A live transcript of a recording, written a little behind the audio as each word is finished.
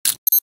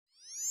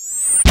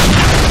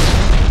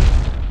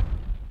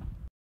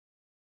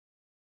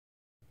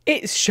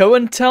It's Show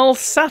and Tell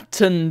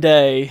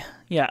Saturday.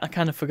 Yeah, I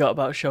kind of forgot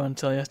about Show and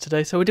Tell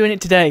yesterday, so we're doing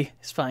it today.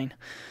 It's fine.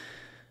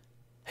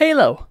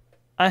 Halo.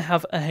 I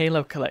have a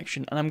Halo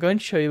collection, and I'm going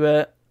to show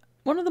you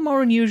one of the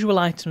more unusual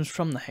items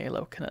from the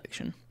Halo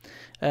collection.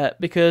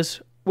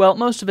 Because, well,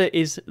 most of it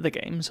is the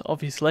games,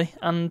 obviously,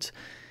 and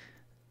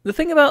the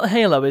thing about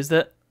Halo is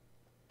that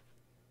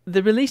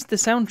they released the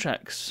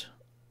soundtracks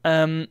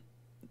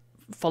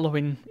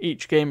following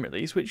each game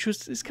release, which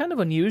is kind of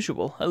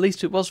unusual. At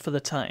least it was for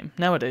the time.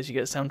 Nowadays you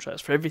get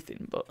soundtracks for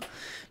everything, but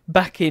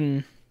back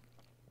in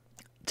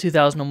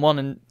 2001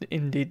 and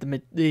indeed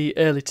the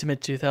early to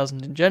mid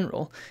 2000s in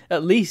general,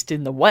 at least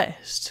in the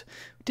West,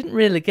 we didn't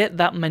really get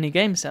that many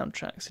game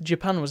soundtracks.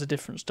 Japan was a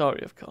different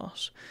story, of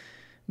course.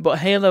 But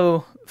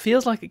Halo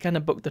feels like it kind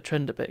of bucked the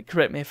trend a bit.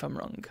 Correct me if I'm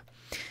wrong.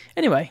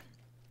 Anyway,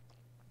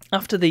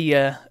 after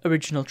the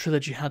original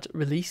trilogy had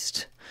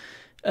released,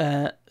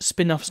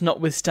 spin-offs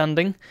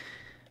notwithstanding,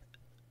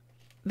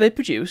 they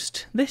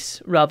produced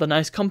this rather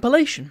nice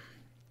compilation,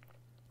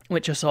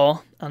 which I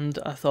saw, and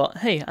I thought,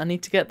 hey, I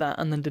need to get that,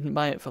 and then didn't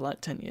buy it for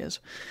like 10 years.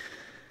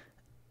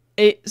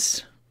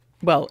 It's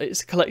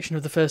a collection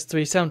of the first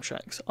 3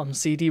 soundtracks on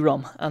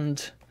CD-ROM,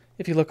 and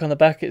if you look on the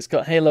back, it's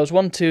got Halos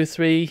 1, 2,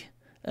 3,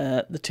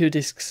 the 2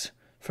 discs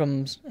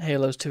from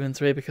Halos 2 and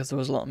 3, because there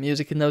was a lot of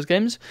music in those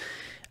games,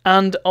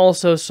 and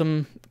also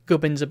some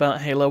gubbins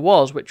about Halo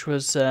Wars, which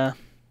was...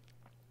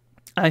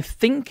 I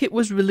think it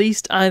was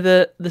released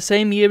either the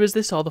same year as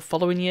this or the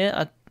following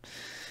year.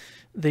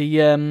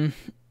 The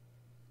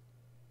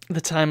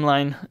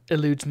timeline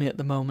eludes me at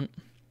the moment,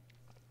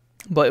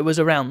 but it was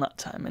around that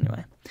time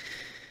anyway.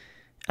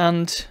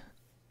 And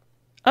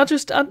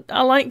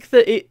I like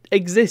that it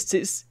exists.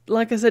 It's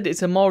like I said,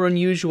 it's a more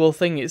unusual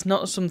thing. It's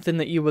not something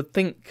that you would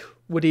think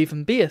would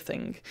even be a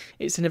thing.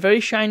 It's in a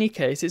very shiny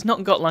case. It's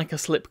not got like a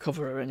slip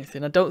cover or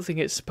anything. I don't think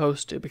it's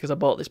supposed to, because I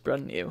bought this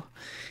brand new.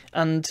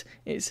 And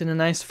it's in a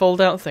nice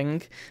fold-out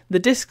thing. The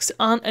discs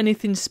aren't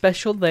anything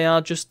special. They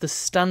are just the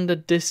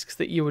standard discs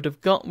that you would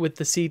have got with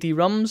the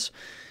CD-ROMs.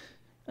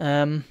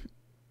 So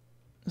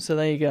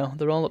there you go.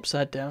 They're all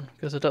upside down,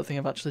 because I don't think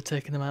I've actually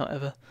taken them out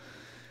ever.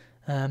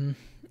 And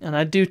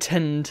I do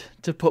tend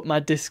to put my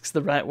discs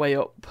the right way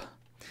up.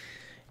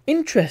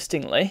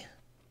 Interestingly,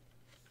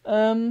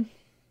 I'm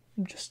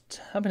just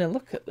having a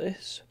look at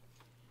this.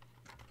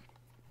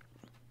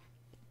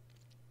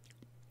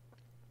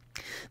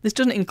 This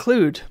doesn't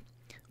include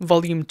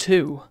Volume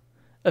 2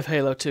 of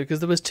Halo 2, because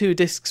there was 2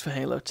 discs for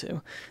Halo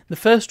 2. The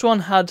first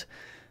one had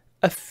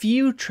a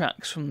few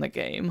tracks from the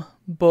game,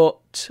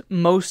 but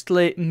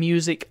mostly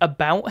music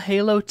about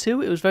Halo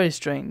 2. It was very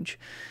strange.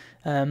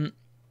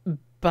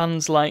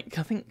 Bands like,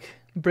 I think,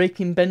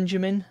 Breaking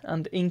Benjamin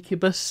and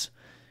Incubus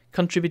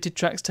contributed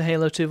tracks to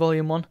Halo 2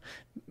 Volume 1.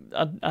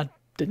 I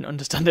didn't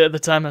understand it at the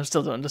time, I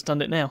still don't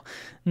understand it now.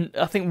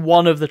 I think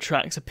one of the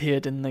tracks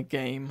appeared in the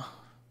game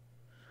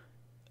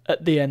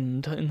at the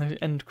end, in the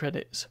end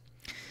credits.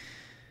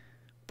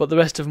 But the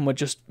rest of them were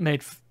just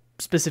made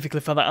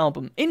specifically for that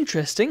album.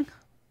 Interesting,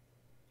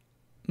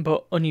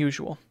 but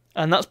unusual.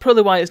 And that's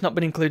probably why it's not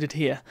been included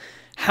here.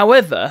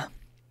 However,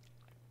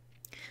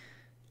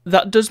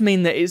 that does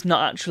mean that it's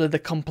not actually the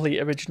complete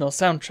original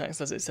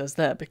soundtracks, as it says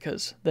there,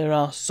 because there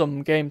are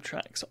some game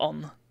tracks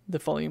on the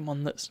Volume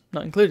 1 that's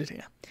not included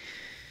here.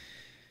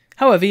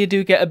 However, you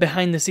do get a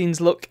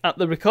behind-the-scenes look at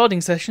the recording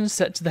sessions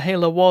set to the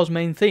Halo Wars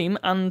main theme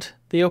and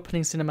the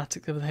opening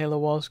cinematic of the Halo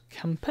Wars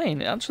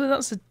campaign. Actually,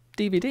 that's a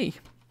DVD.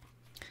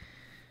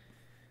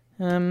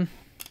 A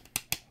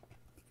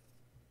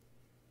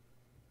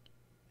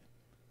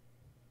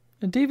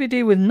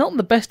DVD with not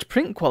the best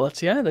print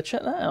quality either.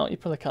 Check that out. You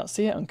probably can't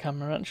see it on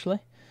camera, actually.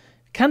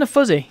 Kind of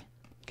fuzzy.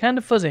 Kind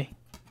of fuzzy.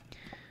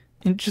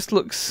 It just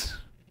looks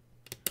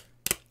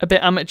a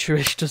bit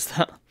amateurish, does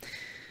that?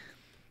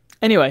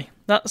 Anyway,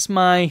 that's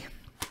my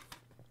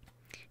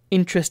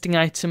interesting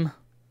item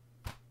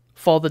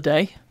for the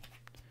day.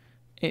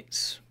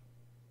 It's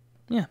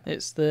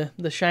the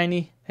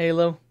shiny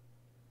Halo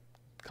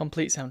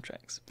complete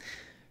soundtracks.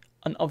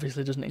 And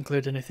obviously doesn't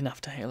include anything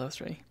after Halo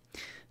 3.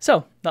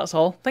 So, that's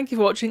all. Thank you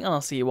for watching, and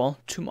I'll see you all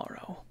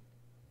tomorrow.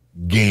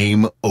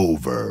 Game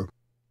over.